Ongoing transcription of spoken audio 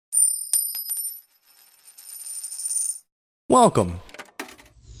Welcome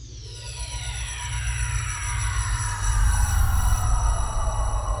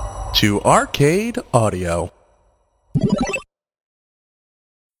to Arcade Audio.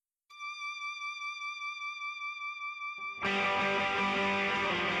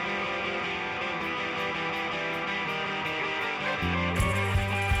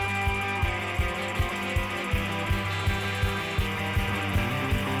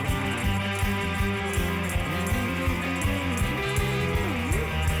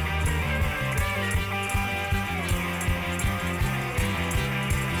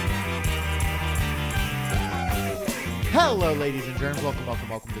 Hello, ladies and germs. Welcome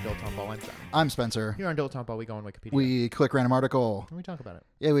to Dilettante Ball. I'm John. I'm Spencer. Here on Dilettante Ball, we go on Wikipedia. We click random article. And we talk about it.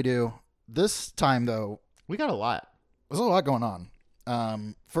 Yeah, we do. This time, though, We got a lot. there's a lot going on.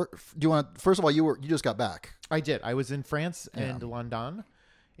 Do you want to? First of all, you just got back. I did. I was in France and London,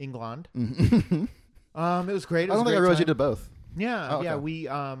 England. Mm-hmm. It was great. It I was don't think I realized you did both. Yeah, Oh, yeah.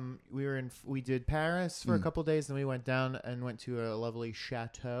 okay. We did Paris for a couple days, then we went down and went to a lovely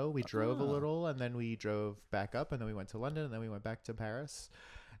chateau. We drove a little, and then we drove back up, and then we went to London, and then we went back to Paris,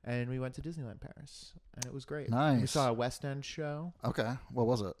 and we went to Disneyland Paris, and it was great. Nice. We saw a West End show, Okay, what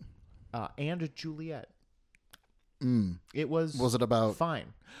was it? and Juliet. Mm. It was. Was it about?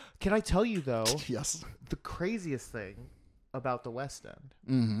 Fine. Can I tell you though? Yes. The craziest thing about the West End.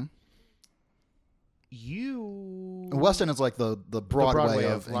 Mm-hmm. West End is like the Broadway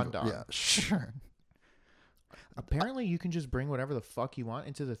of London. Yeah, sure. Apparently, you can just bring whatever the fuck you want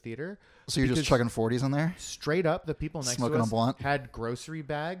into the theater. So you're just chugging 40s in there? Straight up, the people next Smoking to a us blunt? had grocery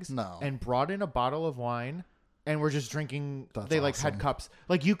bags. No. And brought in a bottle of wine, and were just drinking. That's they awesome. had cups.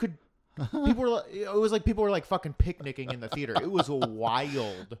 Like you could. People were. It was like people were like fucking picnicking in the theater. It was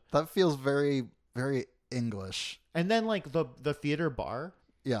wild. That feels very, very English. And then like the theater bar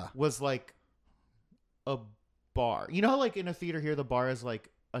Yeah. was like a bar. You know how like in a theater here the bar is like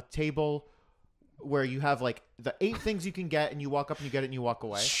a table where you have like the 8 things you can get and you walk up and you get it and you walk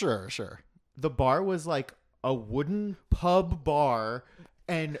away. Sure. The bar was like a wooden pub bar,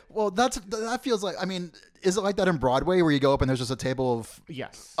 and Well, that feels like, I mean, is it like that in Broadway where you go up and there's just a table of...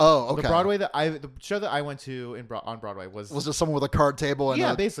 yes. Oh, okay. The show that I went to on Broadway was just someone with a card table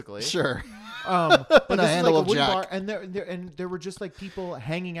and basically. Sure. But And this a is handle like a of wooden Jack. bar, and there were just like people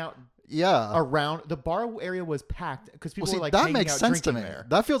hanging out Yeah. around. The bar area was packed because people Well, see, were like that hanging makes out sense to drinking me. there.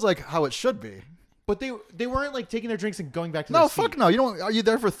 That feels like how it should be. But they weren't like taking their drinks and going back to No, their fuck seat. no. You don't. Are you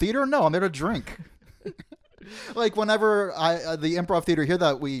there for theater? No, I'm there to drink. Like whenever the improv theater here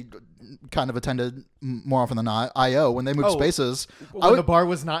that we kind of attended more often than not, IO, when they moved spaces, When the bar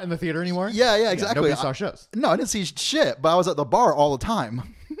was not in the theater anymore? Yeah, exactly. Nobody saw shows. No, I didn't see shit, but I was at the bar all the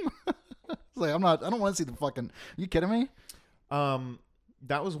time. Like I don't want to see the fucking. Are you kidding me?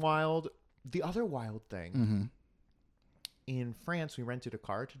 That was wild. The other wild thing, Mm-hmm. in France, we rented a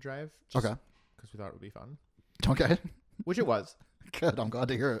car to drive. Okay. Because we thought it would be fun. Okay. Which it was. Good. I'm glad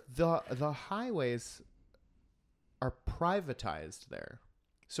to hear it. The highways are privatized there.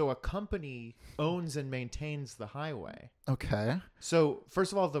 So a company owns and maintains the highway. Okay. So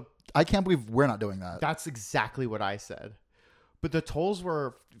first of all, I can't believe we're not doing that. that's exactly what I said. But the tolls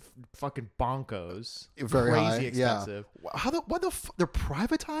were fucking bonkos. Very crazy high. expensive. Yeah. They're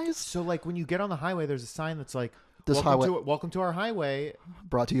privatized? So like when you get on the highway, there's a sign that's like, This welcome to our highway.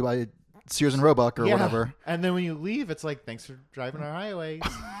 Brought to you by Sears and Roebuck or whatever. And then when you leave, it's like, thanks for driving our highway.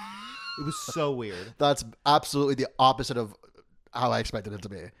 It was so weird. That's absolutely the opposite of how I expected it to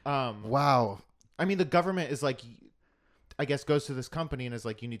be. Wow. I mean, the government is like, I guess, goes to this company and is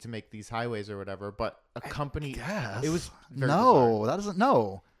like, you need to make these highways or whatever. But a company, Yes. it was very no, bizarre. that doesn't.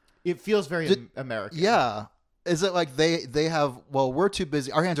 No. It feels very American. Yeah. Is it like they have? Well, we're too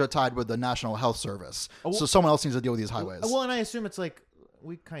busy. Our hands are tied with the National Health Service, so someone else needs to deal with these highways. Well, and I assume it's like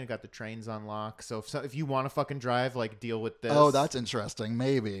we kind of got the trains on lock. So if you want to fucking drive, like deal with this. Oh, that's interesting.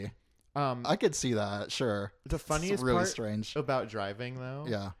 Maybe. I I could see that. Sure. The funniest it's really part strange. about driving though.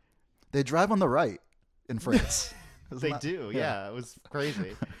 Yeah. They drive on the right in France. Isn't They that- do. Yeah, it was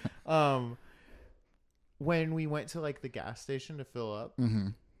crazy. When we went to like the gas station to fill up,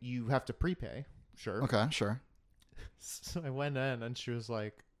 you have to prepay. Sure. Okay. Sure. So I went in and she was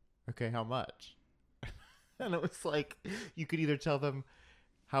like, okay, how much? And it was like, you could either tell them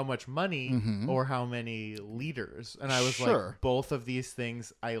how much money or how many liters. And I was Sure. like, both of these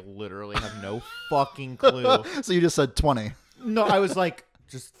things, I literally have no fucking clue. So you just said 20. No, I was like,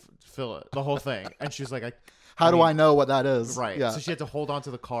 just fill it, the whole thing. And she was like, How do I know what that is? Right. Yeah. So she had to hold on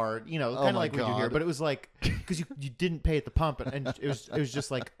to the card, kind of my like we do here. God. But it was like, because you didn't pay at the pump. And it was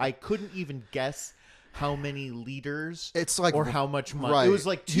just like, I couldn't even guess how many liters It's like or how much money. right. It was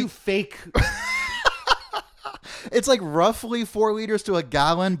like two fake It's like roughly 4 liters to a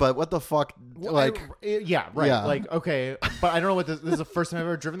gallon, but what the fuck? Like, yeah, right. Yeah. Like, okay, but I don't know what this is. The first time I've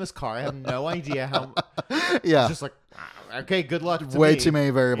ever driven this car. I have no idea how. yeah, Just like, okay, good luck. To way me. too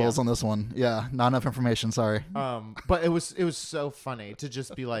many variables on this one. Yeah, not enough information. Sorry. But it was so funny to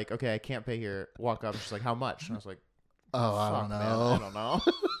just be like, okay, I can't pay here. Walk up. She's like, how much? And I was like, Oh, I fuck, don't man, know. I don't know.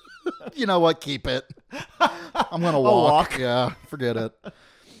 You know what? Keep it. I'm gonna walk. walk. Yeah, forget it.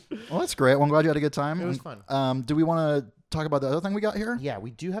 Well, that's great. Well, I'm glad you had a good time. It was fun. Do we want to talk about the other thing we got here? Yeah,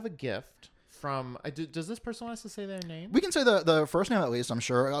 we do have a gift from. Does this person want us to say their name? We can say the first name at least. I'm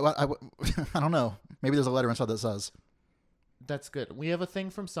sure. I don't know. Maybe there's a letter inside that says. That's good. We have a thing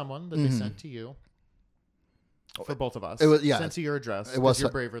from someone that they sent to you. For both of us. It was sent to your address. It was you're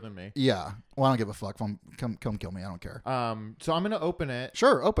braver than me. Yeah. Well, I don't give a fuck. Come kill me. I don't care. So I'm gonna open it.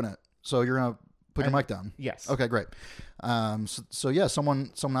 Sure, open it. So you're gonna put your mic down. Yes. Okay, great. So yeah,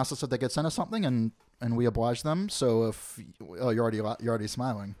 someone asked us if they could send us something, and we obliged them. So if you're already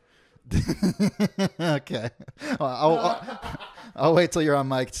smiling. Okay. I'll wait till you're on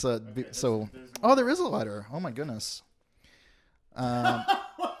mic. So there is a letter. Oh my goodness. What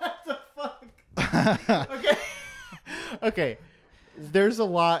the fuck? Okay. Okay. There's a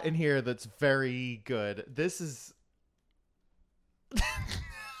lot in here that's very good. This is.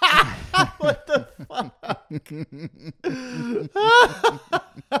 What the fuck?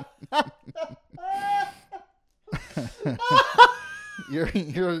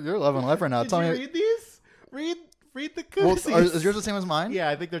 You're loving life right now. Did Tell you me. read these? Read the Well, koozies. is yours the same as mine? Yeah,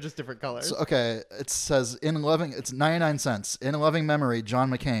 I think they're just different colors. So, okay, it says it's 99 cents. In loving memory, John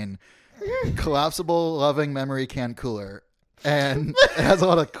McCain. Collapsible loving memory can cooler. And it has a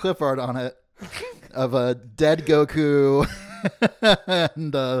lot of clip art on it of a dead Goku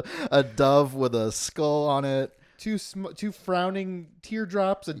and a dove with a skull on it. Two frowning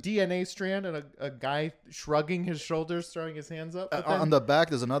teardrops, a DNA strand, and a guy shrugging his shoulders, throwing his hands up. But then, On the back,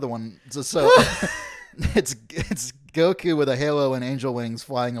 there's another one. So it's Goku with a halo and angel wings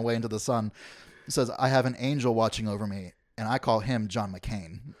flying away into the sun. It says, "I have an angel watching over me, and I call him John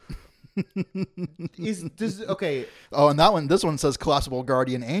McCain." Okay? Oh, and this one says collapsible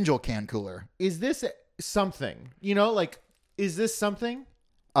guardian angel can cooler. Is this something? You know, like, is this something?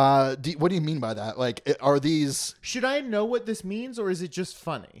 What do you mean by that? Like, are these? Should I know what this means, or is it just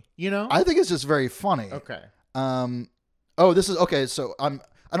funny? You know? I think it's just very funny. Okay. Oh, this is okay. So I'm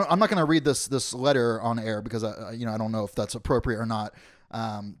not going to read this letter on air because I don't know if that's appropriate or not.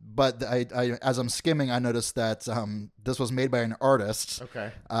 But I as I'm skimming, I noticed that this was made by an artist.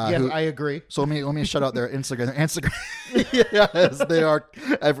 Okay. I agree. So let me shout out their Instagram. Yes, they are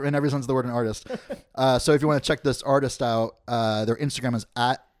in every sense of the word an artist. So if you want to check this artist out, their Instagram is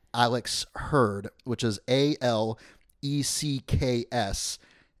at Alex Heard, which is ALECKSHEARD.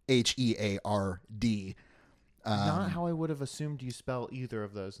 Not how I would have assumed you spell either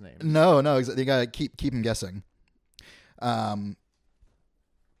of those names. No, you gotta keep them guessing.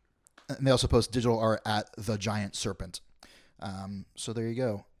 And they also post digital art at The Giant Serpent. So there you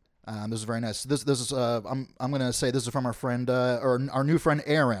go. This is very nice. This is I'm gonna say this is from our friend or our new friend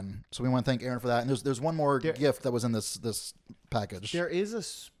Aaron. So we want to thank Aaron for that. And there's one more gift that was in this package. There is a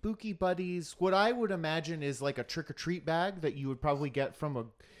Spooky Buddies. What I would imagine is like a trick or treat bag that you would probably get from a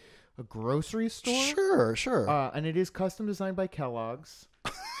grocery store. Sure. And it is custom designed by Kellogg's.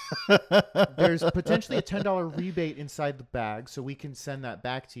 There's potentially a $10 rebate inside the bag, so we can send that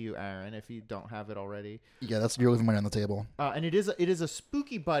back to you, Aaron, if you don't have it already. Yeah, you're leaving money on the table. And it is a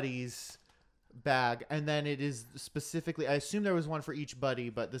Spooky Buddies bag, and then it is specifically. I assume there was one for each buddy,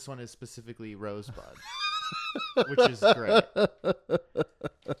 but this one is specifically Rosebud, which is great.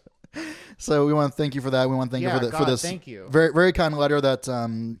 So we want to thank you for that. We want to thank you for this. Thank you. Very very kind letter that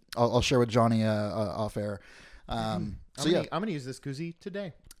I'll share with Johnny off air. I'm gonna use this koozie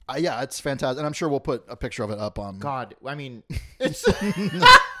today. Yeah, it's fantastic, and I'm sure we'll put a picture of it up on. God, I mean, it's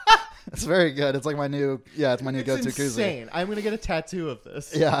it's very good. It's like my new go-to koozie. Insane. I'm gonna get a tattoo of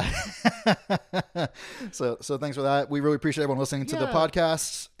this. Yeah. So thanks for that. We really appreciate everyone listening to the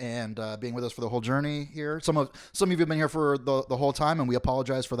podcast and being with us for the whole journey here. Some of you have been here for the whole time, and we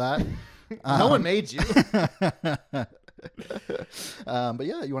apologize for that. No one made you. But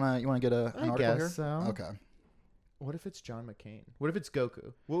yeah, you wanna get an article guess here? so. Okay. What if it's John McCain? What if it's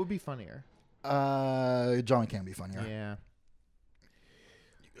Goku? What would be funnier? John can be funnier. Yeah.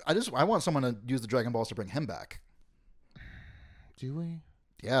 I want someone to use the Dragon Balls to bring him back. Do we?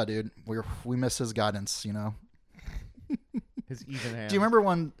 Yeah, dude. We miss his guidance, you know. His even hand. Do you remember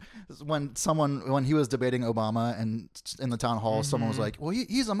when he was debating Obama and in the town hall, someone was like, "Well,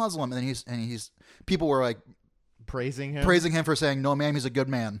 he's a Muslim," and then he's people were like praising him. praising him for saying, "No, ma'am, he's a good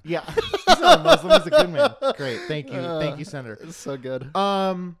man." Yeah, he's not a Muslim. He's a good man. Great, thank you, Senator. It's so good.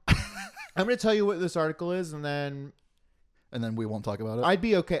 I'm going to tell you what this article is, and then we won't talk about it. I'd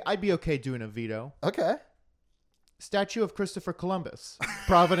be okay doing a veto. Okay. Statue of Christopher Columbus,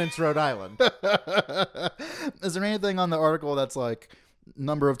 Providence, Rhode Island. Is there anything on the article that's like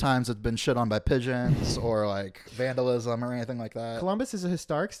number of times it's been shit on by pigeons or like vandalism or anything like that? Columbus is a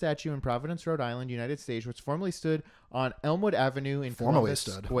historic statue in Providence, Rhode Island, United States, which formerly stood on Elmwood Avenue in Columbus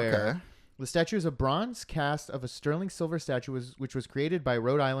Square. Okay. The statue is a bronze cast of a sterling silver statue, which was created by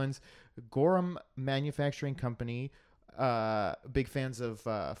Rhode Island's Gorham Manufacturing Company. Big fans of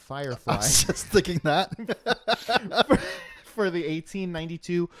Firefly. I was just thinking that. For the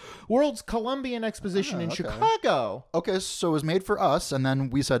 1892 World's Columbian Exposition in okay. Chicago. Okay, so it was made for us, and then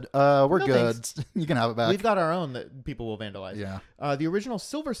we said, we're No, good. You can have it back. We've got our own that people will vandalize. Yeah. The original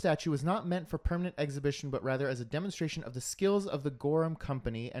silver statue was not meant for permanent exhibition, but rather as a demonstration of the skills of the Gorham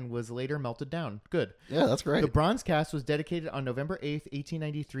Company and was later melted down. Good. Yeah, that's great. The bronze cast was dedicated on November 8th,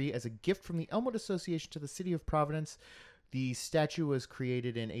 1893 as a gift from the Elmwood Association to the city of Providence. The statue was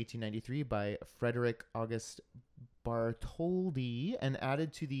created in 1893 by Frederick August Bartholdi and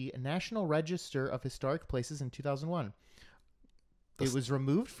added to the National Register of Historic Places in 2001. It was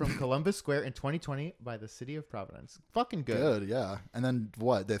removed from Columbus Square in 2020 by the city of Providence. Fucking good. Good, yeah. And then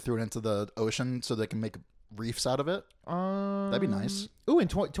what? They threw it into the ocean so they can make reefs out of it? That'd be nice. Ooh, in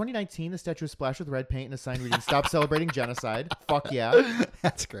 2019, the statue was splashed with red paint and a sign reading, "Stop celebrating genocide." Fuck yeah.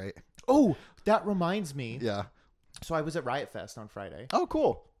 That's great. Oh, that reminds me. Yeah. So I was at Riot Fest on Friday. Oh,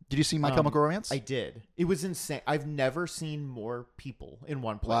 cool. Did you see My Chemical Romance? I did. It was insane. I've never seen more people in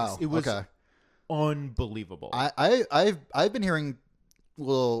one place. Wow. It was okay. unbelievable. I've been hearing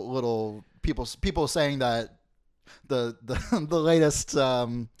little people saying that the latest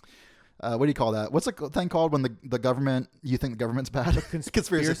what do you call that? What's a thing called when the government, you think the government's bad?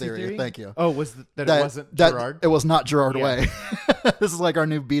 Conspiracy theory. Thank you. Oh, was that it wasn't Gerard? It was not Gerard Yeah. Way. This is like our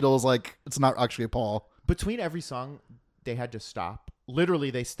new Beatles. Like it's not actually Paul. Between every song, they had to stop. Literally,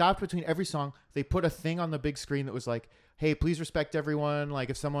 they stopped between every song. They put a thing on the big screen that was like, "Hey, please respect everyone. Like,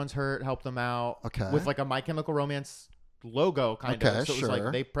 if someone's hurt, help them out." Okay. With like a My Chemical Romance logo, kind of. So it was sure.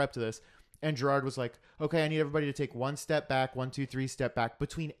 like they prepped this. And Gerard was like, "Okay, I need everybody to take one step back, 1, 2, 3 step back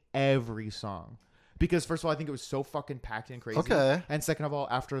between every song." Because first of all, I think it was so fucking packed and crazy. Okay. And second of all,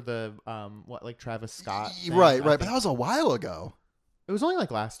 after the Travis Scott thing, Right. I But think- that was a while ago. it was only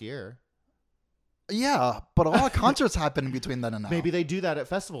like last year. Yeah, but a lot of concerts happen between then and now. Maybe they do that at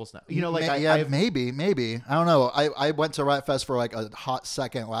festivals now. You know, like maybe. I don't know. I went to Riot Fest for like a hot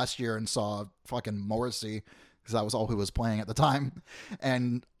second last year and saw fucking Morrissey because that was all who was playing at the time,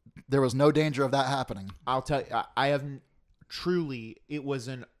 and there was no danger of that happening. I'll tell you, I have truly. It was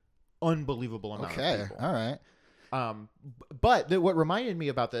an unbelievable amount of people. All right. But what reminded me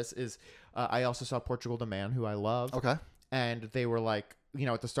about this is I also saw Portugal the Man, who I love. Okay. And they were like, you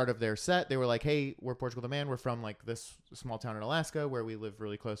know, at the start of their set, they were like, "Hey, we're Portugal the Man. We're from like this small town in Alaska where we live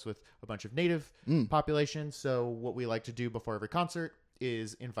really close with a bunch of native population. So what we like to do before every concert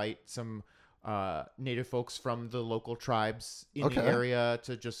is invite some native folks from the local tribes in the area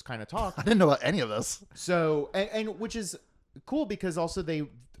to just kind of talk." I didn't know about any of this. So, and which is cool because also they,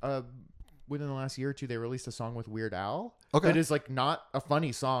 within the last year or two, they released a song with Weird Al. Okay. That is like not a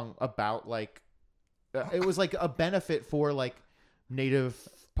funny song about like, it was like a benefit for like native,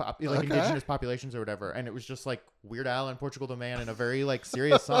 indigenous populations or whatever. And it was just like Weird Al and Portugal the Man in a very like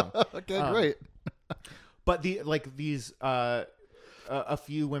serious song. Okay, great. But these, a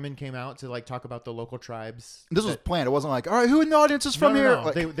few women came out to like talk about the local tribes. This was planned. It wasn't like, all right, who in the audience is from here? No.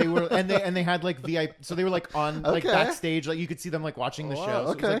 Like, They were and they had like VIP, so they were like on like backstage, like you could see them like watching the show. So it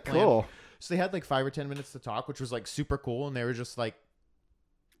was, okay, like, planned. cool. So they had like 5 or 10 minutes to talk, which was like super cool, and they were just like,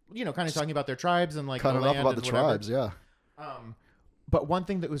 you know, kind of talking about their tribes and like Cut the it up land about and the whatever. tribes, yeah. But one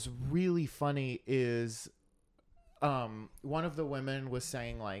thing that was really funny is, one of the women was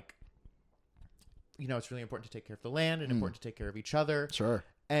saying like, you know, it's really important to take care of the land and important to take care of each other. Sure.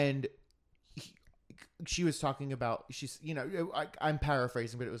 And she was talking about, you know, I'm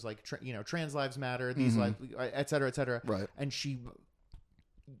paraphrasing, but it was like, you know, trans lives matter, these lives, et cetera, et cetera. Right. And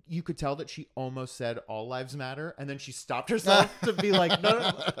you could tell that she almost said all lives matter. And then she stopped herself to be like,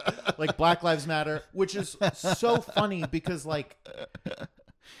 no, like Black Lives Matter, which is so funny because like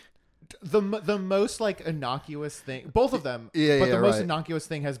the most like innocuous thing, both of them, but the most innocuous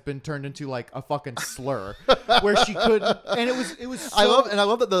thing has been turned into like a fucking slur where she couldn't, and it was so, I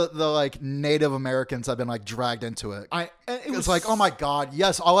love that the like Native Americans have been like dragged into it. it's like, oh my God,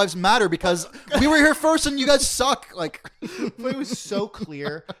 yes, all lives matter because we were here first and you guys suck. Like, but it was so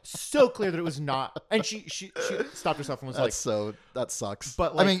clear that it was not. And she stopped herself and was that sucks.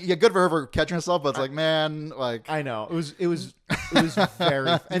 But I mean, yeah, good for her for catching herself, but it's like, man, like, I know it was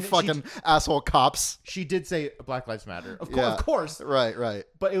very and fucking asshole cops. She did say Black Lives Matter, of course, right.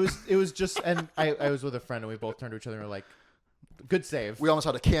 But it was just, and I was with a friend and we both turned to each other and were like, good save. We almost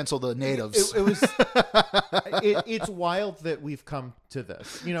had to cancel the natives. It was. It's wild that we've come to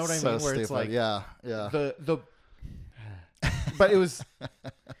this. You know what I mean? Where stupid. it's like, yeah. But it was.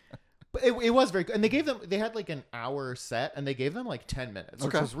 But it was very good. And they had like an hour set and they gave them like 10 minutes,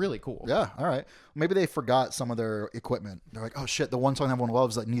 which was really cool. Yeah. All right. Maybe they forgot some of their equipment. They're like, oh shit, the one song everyone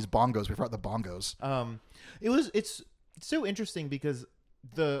loves that needs bongos. We forgot the bongos. It's so interesting because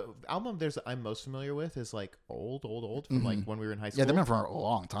the album I'm most familiar with is like old from like when we were in high school. Yeah, they've been for a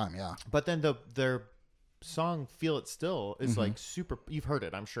long time. Yeah. But then their song "Feel It Still" is like super. You've heard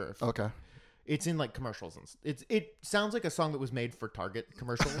it, I'm sure. Okay. It's in like commercials and it sounds like a song that was made for Target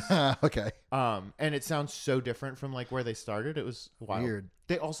commercials. Okay. And it sounds so different from like where they started. It was wild. Weird.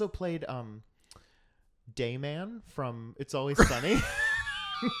 They also played Dayman from It's Always Sunny.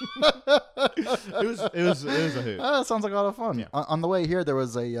 it was a hoot. That sounds like a lot of fun. Yeah. On the way here, there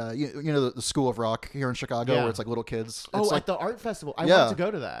was a you know the School of Rock here in Chicago where it's like little kids. It's at like the art festival. I wanted to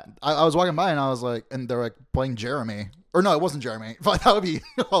go to that. I was walking by and I was like, and they're like playing Jeremy. Or no, it wasn't Jeremy. But that would be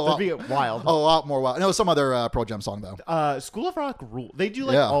That'd be wild. A lot more wild. No, it was some other Pearl Jam song though. School of Rock rule. They do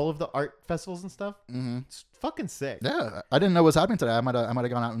like all of the art festivals and stuff. Mm-hmm. It's fucking sick. Yeah, I didn't know what was happening today. I might have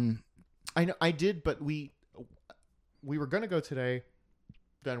gone out and. I know I did, but we were gonna go today.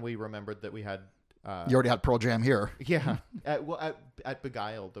 Then we remembered that we had. You already had Pearl Jam here. Yeah, at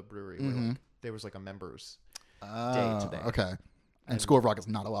Beguile, the brewery. Where there was like a members day today. Okay, and School of Rock is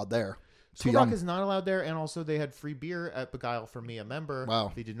not allowed there. School of Rock is not allowed there, and also they had free beer at Beguile for me, a member.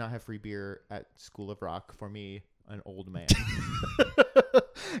 Wow. They did not have free beer at School of Rock for me, an old man.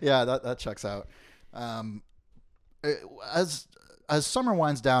 Yeah, that checks out. As summer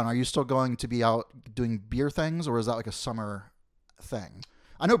winds down, are you still going to be out doing beer things, or is that like a summer thing?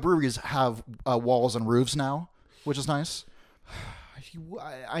 I know breweries have walls and roofs now, which is nice.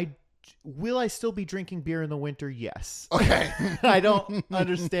 Will I still be drinking beer in the winter? Yes. Okay. I don't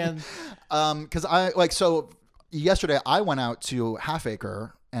understand. Because yesterday I went out to Half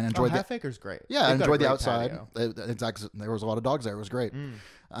Acre and enjoyed Half Acre's great. Yeah, I enjoyed the outside. Patio. There was a lot of dogs there. It was great.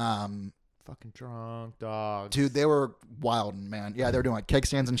 Fucking drunk dogs. Dude, they were wild, man. Yeah, they were doing like cake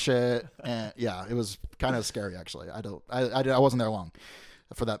stands and shit. And yeah, it was kind of scary actually. I wasn't there long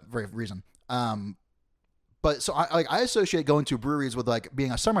for that very reason. But so I associate going to breweries with like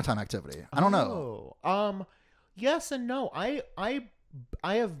being a summertime activity. I don't know. Yes and no. I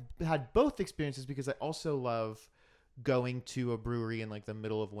have had both experiences because I also love going to a brewery in like the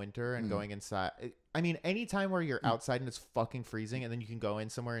middle of winter and going inside. I mean, anytime where you're outside and it's fucking freezing and then you can go in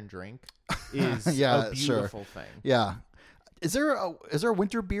somewhere and drink is a beautiful thing. Yeah. Is there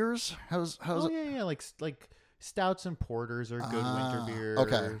winter beers? How's it? Yeah, like stouts and porters are good winter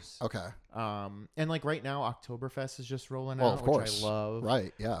beers. Okay. And like right now, Oktoberfest is just rolling out, of course. Which I love.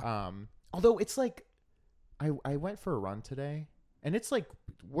 Right. Yeah. Although it's like, I went for a run today, and it's like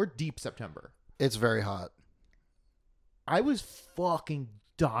we're deep September. It's very hot. I was fucking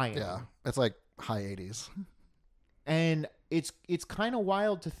dying. Yeah. It's like high 80s. And it's kind of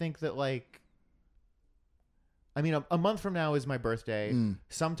wild to think that like, I mean, a month from now is my birthday.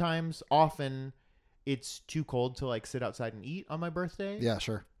 Often it's too cold to like sit outside and eat on my birthday. Yeah,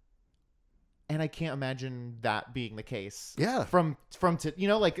 sure. And I can't imagine that being the case. Yeah. From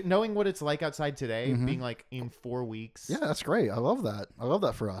like knowing what it's like outside today, being like in 4 weeks. Yeah, that's great. I love that. I love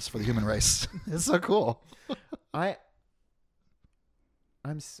that for us, for the human race. It's so cool. I'm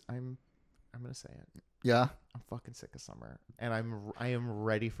gonna say it. Yeah. I'm fucking sick of summer, and I am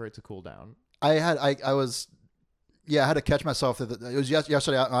ready for it to cool down. I had to catch myself. It was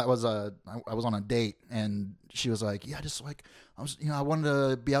yesterday. I was on a date, and she was like, "Yeah, just like I wanted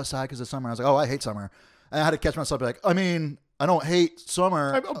to be outside because it's summer." I was like, "Oh, I hate summer," and I had to catch myself. Like, I mean, I don't hate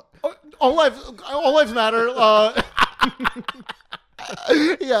summer. All lives matter.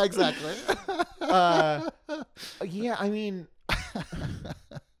 Yeah, exactly. Yeah, I mean,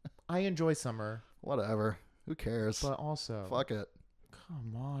 I enjoy summer. Whatever. Who cares? But also, fuck it.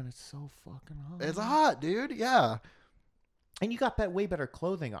 Come on, it's so fucking hot. It's hot, dude. Yeah. And you got way better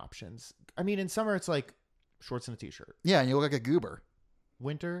clothing options. I mean, in summer, it's like shorts and a t-shirt. Yeah, and you look like a goober.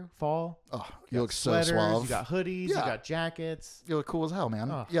 Winter, fall. Oh, you look sweaters, so suave. You got hoodies. Yeah. You got jackets. You look cool as hell,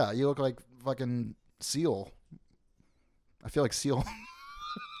 man. Oh. Yeah, you look like fucking Seal. I feel like Seal.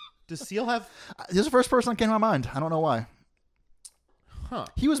 Does Seal have... This is the first person that came to my mind. I don't know why. Huh.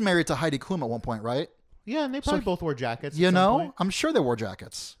 He was married to Heidi Klum at one point, right? Yeah, and they probably both wore jackets. You at some know, point. I'm sure they wore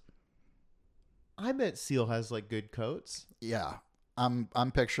jackets. I bet Seal has like good coats. Yeah, I'm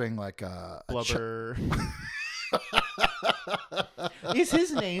picturing like Blubber. Is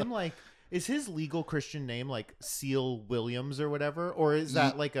his name like? Is his legal Christian name like Seal Williams or whatever, or is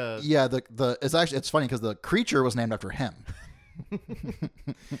that like a? Yeah, it's funny because the creature was named after him.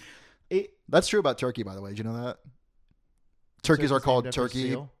 That's true about turkey, by the way. Did you know that? Turkeys are called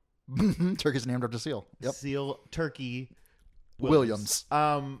turkey. Turkey's named after Seal. Yep. Seal Turkey Williams.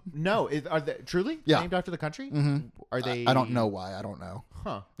 No, are they truly named after the country? Mm-hmm. Are they? I don't know why. I don't know.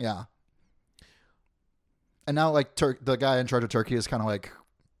 Huh. Yeah. And now, like, the guy in charge of Turkey is kind of like,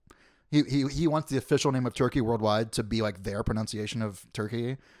 he wants the official name of Turkey worldwide to be like their pronunciation of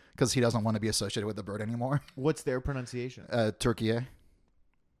Turkey because he doesn't want to be associated with the bird anymore. What's their pronunciation? Turkey.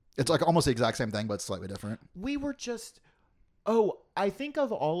 It's like almost the exact same thing, but slightly different. We were just. Oh, I think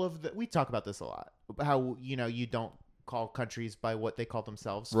of all of the. We talk about this a lot. How you don't call countries by what they call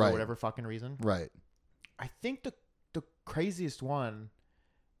themselves for whatever fucking reason. Right. I think the craziest one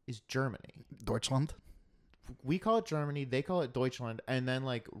is Germany. Deutschland. We call it Germany, they call it Deutschland, and then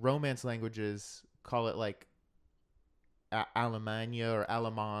like Romance languages call it like Allemagne or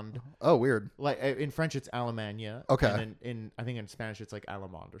Allemande. Oh, weird. Like in French, it's Allemagne. Okay. And in I think in Spanish, it's like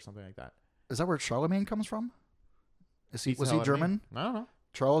Allemande or something like that. Is that where Charlemagne comes from? Was he Charlemagne? German? I don't know.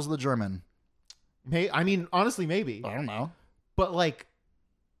 Charles the German. I mean, honestly, maybe. I don't know. But like,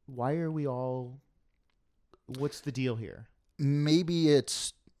 why are we all? What's the deal here? Maybe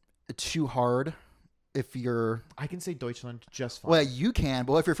it's too hard. If you're, I can say Deutschland just fine. Well, you can,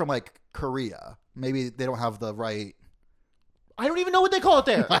 but if you're from like Korea, maybe they don't have the right. I don't even know what they call it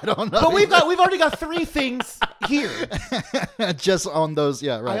there. I don't know. But we've already got 3 things here. Just on those,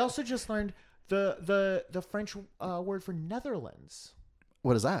 yeah, right. I also just learned the French word for Netherlands.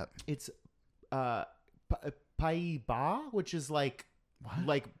 What is that? It's Pays-Bas, which is like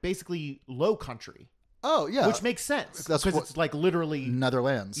basically Low Country. Oh yeah, which makes sense That's because it's like literally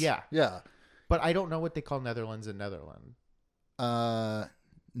Netherlands. Yeah. But I don't know what they call Netherlands in Netherlands.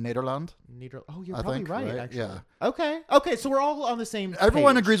 Nederland. Oh, you're I probably think, right. Actually, yeah. Okay. So we're all on the same.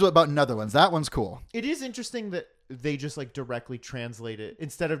 Everyone page. agrees about Netherlands. That one's cool. It is interesting that they just like directly translate it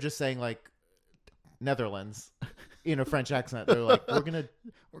instead of just saying like Netherlands in a French accent. They're like, we're gonna.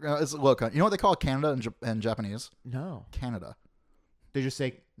 It's low country. You know what they call Canada in Japanese? No, Canada. They just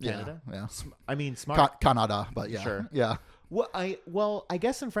say Canada. Yeah. I mean, smart. Canada, but yeah, Sure. Yeah. Well, I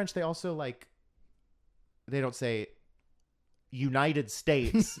guess in French they also like. They don't say United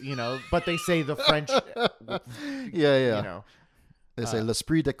States, but they say the French. Yeah. They say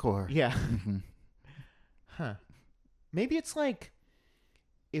l'esprit de corps. Yeah. Mm-hmm. Huh. Maybe it's like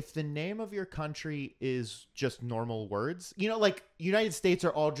if the name of your country is just normal words, like United States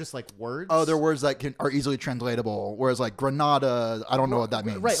are all just like words. Oh, they're words that are easily translatable. Whereas like Granada, I don't know what that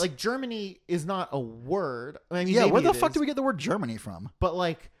means. Right. Like Germany is not a word. I mean, yeah. Where the it fuck is, do we get the word Germany from? But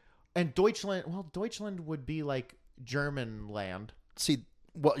like, and Deutschland. Well, Deutschland would be like German land. See,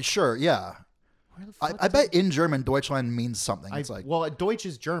 well, sure, yeah. Where the fuck I bet in German, Deutschland means something. It's like, well, Deutsch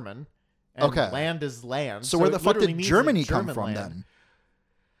is German. And okay. Land is land. So where the fuck did Germany come German from land. then?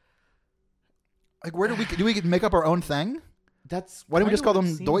 Like, where do we make up our own thing? That's why don't we just call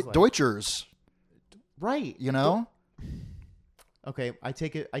them like. Deutschers? Right. Okay, I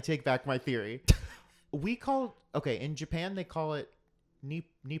take back my theory. In Japan they call it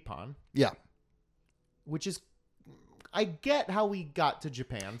Nippon. Yeah. Which is, I get how we got to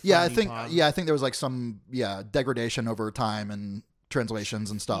Japan. Yeah, Nippon. I think there was like some degradation over time and translations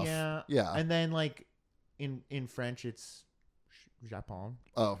and stuff. Yeah. And then like in French it's Japon.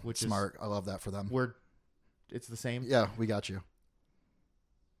 Oh, which smart. I love that for them. It's the same. Yeah, we got you.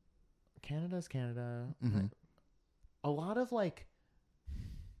 Canada's Canada. Mm-hmm. A lot of like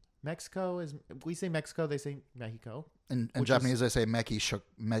Mexico is. We say Mexico, they say Mexico. In Japanese, they say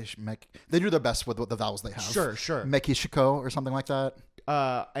Meki. They do their best with the vowels they have. Sure. Mexico or something like that.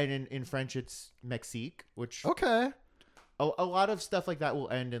 And in French, it's Mexique, which okay. A lot of stuff like that will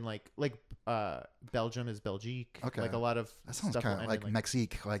end in like Belgium is Belgique. Okay. Like a lot of that sounds stuff kind of like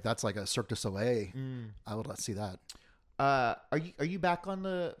Mexique. Like that's like a Cirque du Soleil. I would see that. Are you back on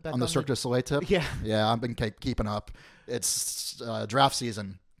the Cirque du Soleil tip? Yeah. Yeah, I've been keeping up. It's draft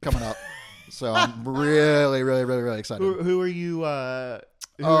season coming up, so I'm really, really, really, really excited. Who are you?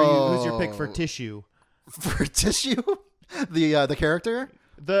 Who's your pick for Tissue? For Tissue, the character.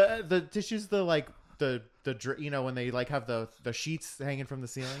 The Tissue's the like the when they like have the sheets hanging from the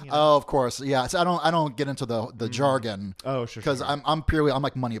ceiling. Oh, of course, yeah. So I don't get into the jargon. Oh, sure. Because I'm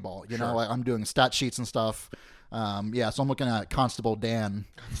like Moneyball. You know, like I'm doing stat sheets and stuff. Yeah, so I'm looking at Constable Dan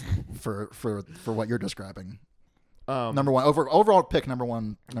for what you're describing. Number one overall pick. Number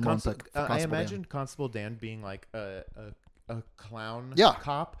one pick. For I Constable imagine Dan. Constable Dan being like a clown Yeah.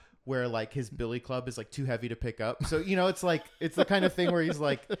 cop, where like his billy club is like too heavy to pick up. So it's like it's the kind of thing where he's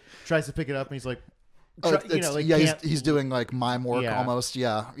like tries to pick it up and he's like, He's doing like mime work Yeah. almost.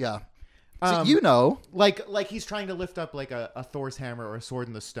 Yeah. So like he's trying to lift up like a Thor's hammer or a sword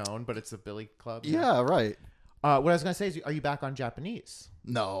in the stone, but it's a billy club. Yeah, right. What I was gonna say is, are you back on Japanese?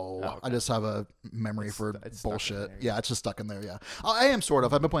 No, Oh, okay. I just have a memory for it's stuck in bullshit. there. Yeah, it's just stuck in there. Yeah, I am sort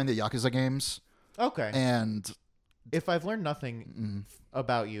of. I've been playing the Yakuza games, Okay. and If I've learned nothing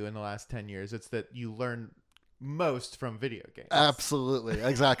about you in the last 10 years, it's that you learn most from video games. absolutely,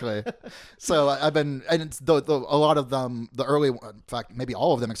 exactly. So I've been, and it's a lot of them, the early, in fact, maybe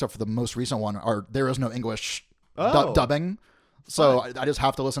all of them, except for the most recent one, there is no English dubbing. So I just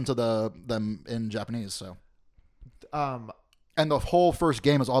have to listen to them in Japanese. So. And the whole first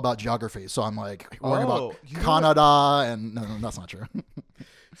game is all about geography, so I'm like worrying about Canada, and no, that's not true.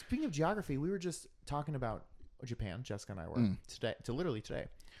 Speaking of geography, we were just talking about Japan. Jessica and I were literally today,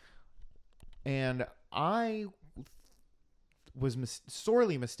 and I was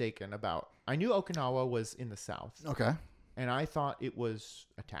sorely mistaken about. I knew Okinawa was in the south, Okay. and I thought it was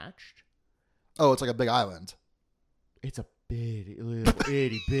attached. Oh, it's like a big island. It's a little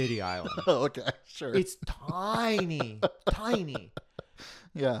itty bitty island. Oh, okay, sure. It's tiny.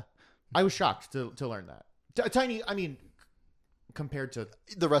 Yeah. I was shocked to learn that. Tiny. I mean, compared to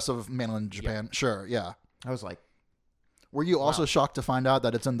The rest of mainland Japan, sure, yeah. I was like, Were you also shocked to find out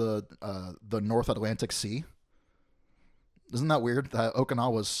that it's in the North Atlantic Sea? Isn't that weird that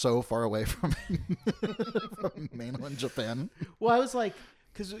Okinawa was so far away from mainland Japan? well, I was like,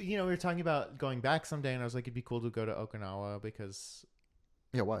 because we were talking about going back someday, and I was like, it'd be cool to go to Okinawa because,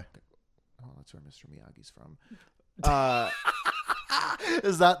 Yeah, why? oh, that's where Mr. Miyagi's from.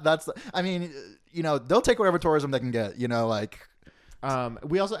 I mean, they'll take whatever tourism they can get, like.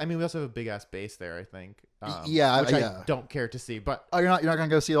 We also have a big ass base there, I think. Which yeah. I don't care to see, but Oh, you're not gonna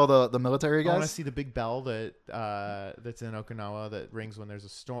go see all the military I want to guys? see the big bell that's in Okinawa that rings when there's a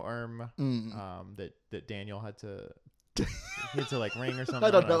storm. That Daniel had to like ring or something.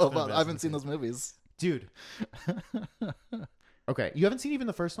 I don't know It's been about. a I haven't seen best those movies. dude. Okay, you haven't seen even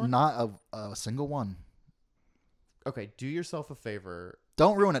the first one? Not a single one. Okay, do yourself a favor.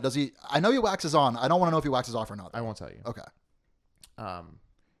 Don't ruin it. Does he? I know he waxes on. I don't want to know if he waxes off or not. I won't tell you. Okay.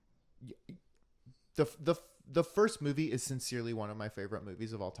 The first movie is sincerely one of my favorite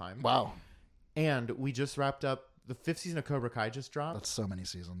movies of all time. Wow. And we just wrapped up the 5th season of Cobra Kai. Just dropped. That's so many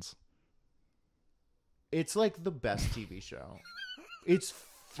seasons. It's like the best TV show. It's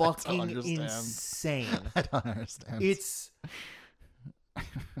fucking understand. insane. I don't understand. It's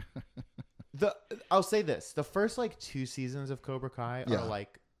I'll say this: the first like 2 seasons of Cobra Kai Yeah. are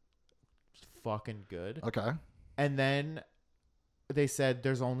like fucking good, Okay. and then they said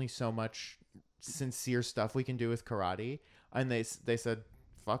there's only so much sincere stuff we can do with karate, and they said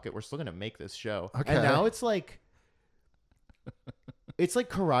fuck it, we're still gonna make this show. Okay. And now it's like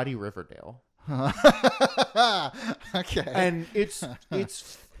Karate Riverdale. Okay. And it's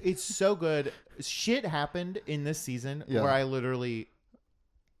so good. Shit happened in this season Yeah. where I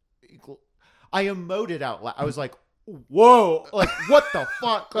emoted out loud. I was like, whoa, like what the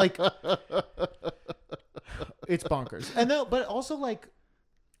fuck? Like it's bonkers. And then, but also like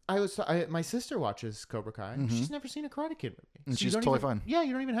my sister watches Cobra Kai. Mhm. She's never seen a Karate Kid movie. And So you she's don't totally even- fine. Yeah,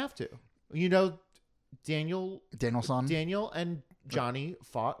 you don't even have to. Daniel and Johnny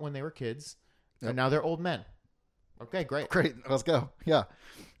fought when they were kids, Yep. and now they're old men. Okay, great. Great. Let's go. Yeah.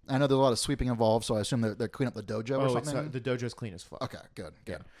 I know there's a lot of sweeping involved, so I assume they're cleaning up the dojo or It's, something. the dojo's clean as fuck. Okay. Good.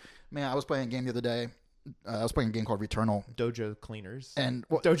 Man, I was playing a game the other day. I was playing a game called Returnal. Dojo cleaners. And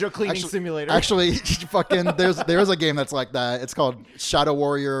Dojo cleaning simulator. Actually, fucking, there's a game that's like that. It's called Shadow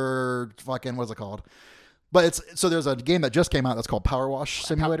Warrior. Fucking, what's it called? But there's a game that just came out that's called Power Wash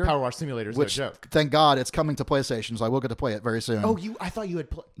Simulator. Power Wash Simulator is which, no joke. thank God, it's coming to PlayStation, so I will get to play it very soon. Oh, I thought you had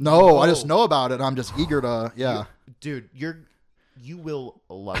played. No, I just know about it. I'm just eager to. Yeah. Dude, you will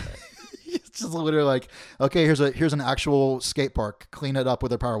love it. It's just literally like, okay, here's an actual skate park. Clean it up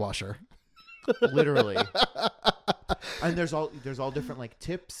with a power washer. Literally. And there's all different like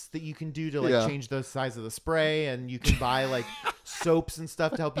tips that you can do to like Yeah. change the size of the spray, and you can buy like soaps and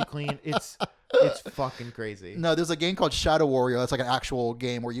stuff to help you clean. It's fucking crazy. No, there's a game called Shadow Warrior. That's like an actual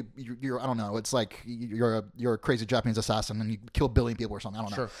game where you're I don't know. It's like you're a crazy Japanese assassin and you kill a billion people or something. I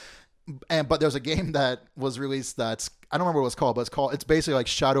don't know. Sure. But there's a game that was released that's I don't remember what it's called, but it's basically like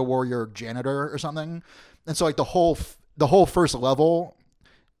Shadow Warrior Janitor or something. And so like the whole first level,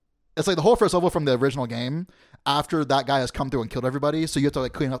 it's like the whole first level from the original game, after that guy has come through and killed everybody. So you have to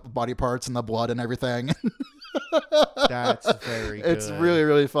like clean up the body parts and the blood and everything. That's very good. It's really,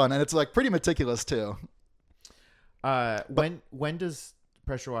 really fun. And it's like pretty meticulous too. When does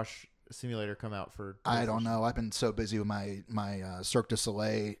Pressure Wash Simulator come out for? I don't know. I've been so busy with my Cirque du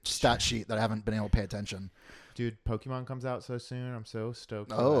Soleil stat sheet that I haven't been able to pay attention. Dude, Pokemon comes out so soon. I'm so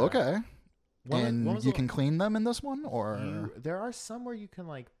stoked. Oh, for that. okay. And you can clean them in this one, or there are some where you can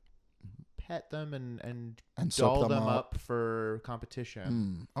like pet them and soak doll them up for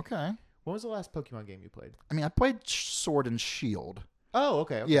competition. Okay. When was the last Pokemon game you played? I mean, I played Sword and Shield. Oh,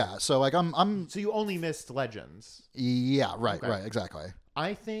 okay. Yeah, so like I'm. So you only missed Legends. Yeah, right, Okay. right, exactly.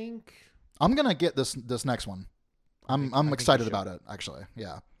 I think. I'm gonna get this next one. I'm excited about it, actually.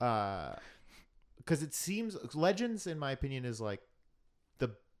 Yeah. Because it seems Legends, in my opinion, is like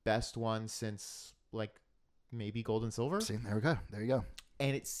the best one since like maybe Gold and Silver. See, there we go. There you go.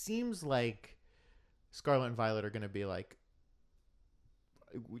 And it seems like Scarlet and Violet are going to be like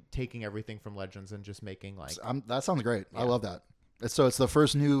taking everything from Legends and just making like. That sounds great. Yeah. I love that. It's the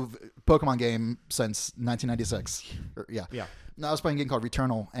first new Pokemon game since 1996. Yeah. Yeah. No, I was playing a game called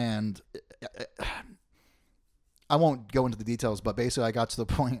Returnal, and I won't go into the details, but basically I got to the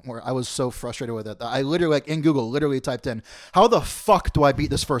point where I was so frustrated with it that I literally, like in Google, literally typed in, how the fuck do I beat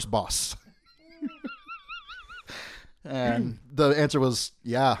this first boss? And the answer was,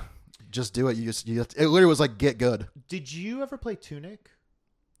 yeah, just do it. It literally was like, get good. Did you ever play Tunic?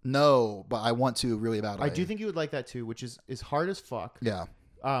 No, but I want to really badly. I do think you would like that too, which is hard as fuck. Yeah.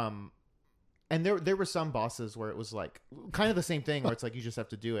 And there were some bosses where it was like kind of the same thing where it's like you just have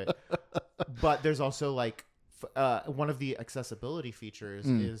to do it. But there's also like one of the accessibility features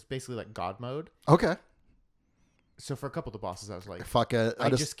is basically like God mode. Okay. So for a couple of the bosses, I was like, fuck it.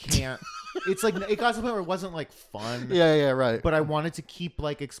 I just can't. It's like it got to the point where it wasn't like fun. Yeah, right. But I wanted to keep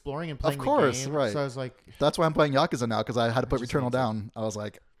like exploring and playing Of course, the game. right. So I was like, That's why I'm playing Yakuza now, because I had to put just Returnal need to- down. I was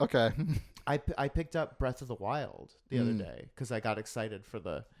like, okay. I picked up Breath of the Wild the other day because I got excited for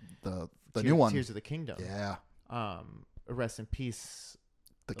the new one. Tears of the Kingdom. Yeah. Rest in peace,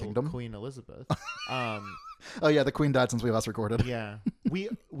 The Kingdom. Queen Elizabeth. Oh yeah, the Queen died since we last recorded. Yeah, we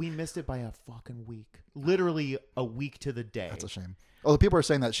missed it by a fucking week. Literally a week to the day. That's a shame. Oh, the people are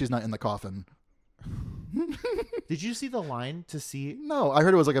saying that she's not in the coffin. Did you see the line to see? No, I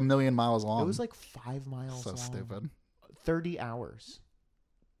heard it was like 1 million miles long. It was like 5 miles so long. stupid. 30 hours.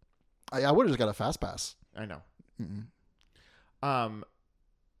 I would have just got a fast pass. I know. Mm-mm.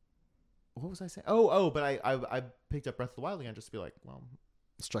 What was I saying? Oh, but I picked up Breath of the Wild again just to be like, well,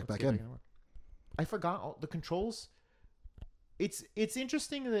 Let's check let's back see if in. can work. I forgot all the controls. It's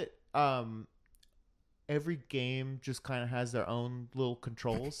interesting that every game just kind of has their own little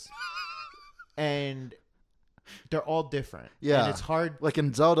controls, and they're all different. Yeah. and it's hard. Like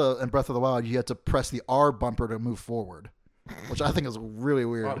in Zelda and Breath of the Wild, you had to press the R bumper to move forward, which I think is really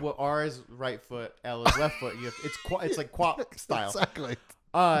weird. Well, R is right foot, L is left foot. It's like quap style. Exactly.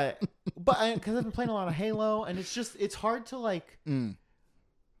 But because I've been playing a lot of Halo, and it's hard to like. And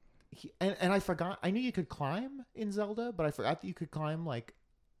I forgot. I knew you could climb in Zelda, but I forgot that you could climb like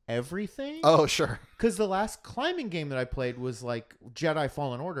everything. Oh, sure. Because the last climbing game that I played was like Jedi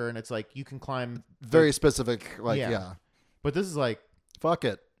Fallen Order, and it's like you can climb Very specific. Like, Yeah. yeah. But this is like Fuck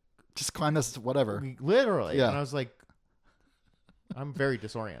it. Just climb this, whatever. literally. Yeah. And I was like, I'm very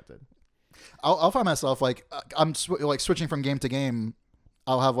disoriented. I'll find myself like I'm like switching from game to game.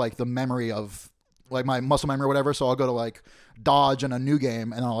 I'll have like the memory of like my muscle memory or whatever. So I'll go to like dodge in a new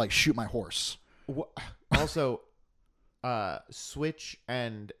game and I'll like shoot my horse. Also, Switch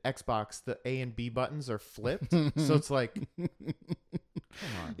and Xbox, the A and B buttons are flipped, so it's like, come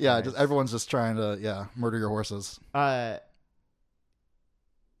on, Yeah, guys. just everyone's just trying to murder your horses.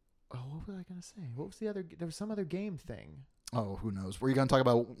 What was I gonna say? What was the other? There was some other game thing. Oh, who knows? Were you going to talk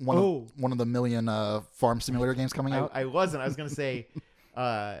about one of the million farm simulator games coming out? I wasn't. I was gonna say,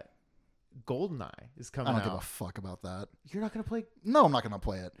 GoldenEye is coming I out. don't give a fuck about that. You're not gonna play? No, I'm not going to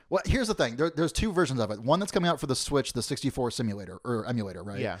play it. Well, here's the thing. There's two versions of it. One that's coming out for the Switch, the 64 simulator or emulator,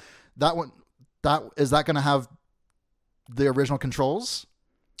 right? Yeah. That one, is that going to have the original controls?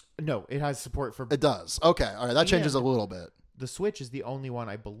 No, it has support for It does. Okay. All right. That changes a little bit. the Switch. Is the only one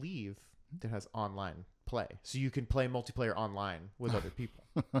I believe that has online play, so you can play multiplayer online with other people.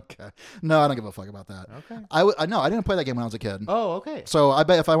 Okay. No, I don't give a fuck about that. Okay. I didn't play that game when I was a kid. Oh, okay. So I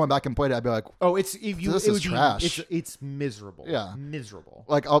bet if I went back and played it, I'd be like, Oh, it's if you. This it is would be- trash. It's miserable. Yeah. miserable.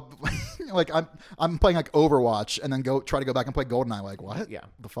 like I'll, like I'm playing like Overwatch and then try to go back and play GoldenEye. Like what? Yeah.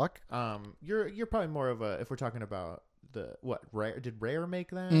 The fuck? You're probably more of a, if we're talking about what Rare did Rare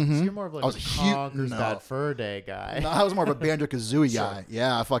make that? Mhm. So you're more of like I was a a huge- Conker's no. Bad Fur Day guy. No, I was more of a Banjo-Kazooie Sure. guy.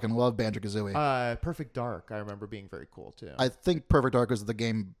 Yeah, I fucking love Banjo-Kazooie. Perfect Dark, I remember being very cool too. I think Perfect Dark is the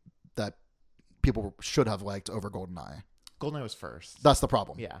game that people should have liked over GoldenEye. GoldenEye was first. That's the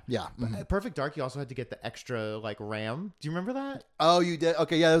problem. Yeah. Yeah. But Mhm. at Perfect Dark, you also had to get the extra like RAM. Do you remember that? Oh, you did?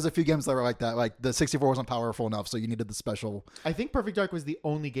 Okay, yeah, there was a few games that were like that. Like the 64 wasn't powerful enough, so you needed the special. I think Perfect Dark was the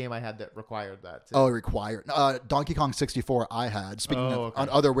only game I had that required that. Too. Oh, required. Donkey Kong 64 I had. Speaking of okay. on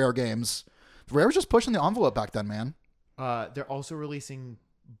other Rare games, Rare was just pushing the envelope back then, man. They're also releasing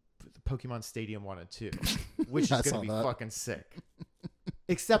Pokemon Stadium 1 and 2, which Yeah, I is saw going to be that. fucking sick.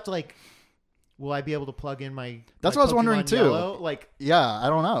 Except, like, will I be able to plug in my That's my what I was wondering, Pokemon too. Yellow? Like, Yeah, I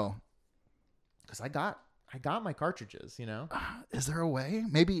don't know. because I got my cartridges, you know? Is there a way?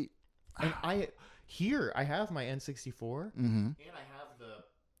 Maybe. And I have my N64, Mm-hmm. and I have the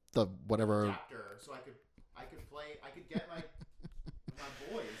The whatever. adapter, so I could get my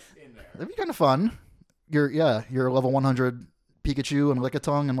boys in there. That'd be kind of fun. Your level 100 Pikachu and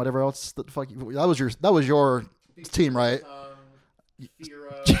Lickitung and whatever else. That was your team, right?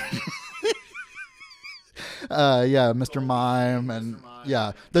 Firo, Yeah, Mr. Mime and Mr. Mime.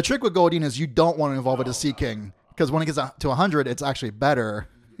 yeah. The trick with Goldeen is you don't want to evolve it to Sea King because when it gets to 100, it's actually better.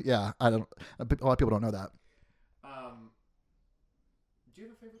 Yeah, a lot of people don't know that. do you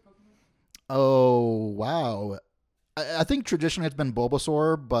have a favorite Pokemon? Oh wow, I think traditionally it's been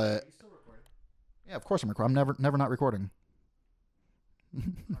Bulbasaur, but Are you still recording? yeah, of course I'm recording. I'm never not recording.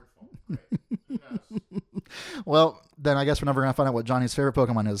 Artful. Great. Who knows? Well, then I guess we're never gonna find out what Johnny's favorite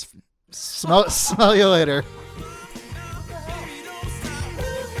Pokemon is. Smell you later.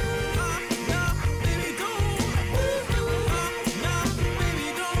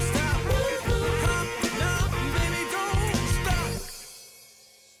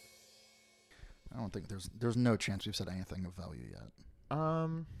 I don't think there's no chance we've said anything of value yet.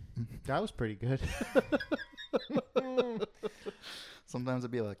 That was pretty good. Sometimes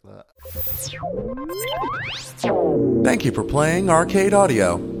it'd be like that. Thank you for playing Arcade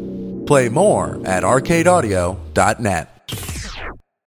Audio. Play more at arcadeaudio.net.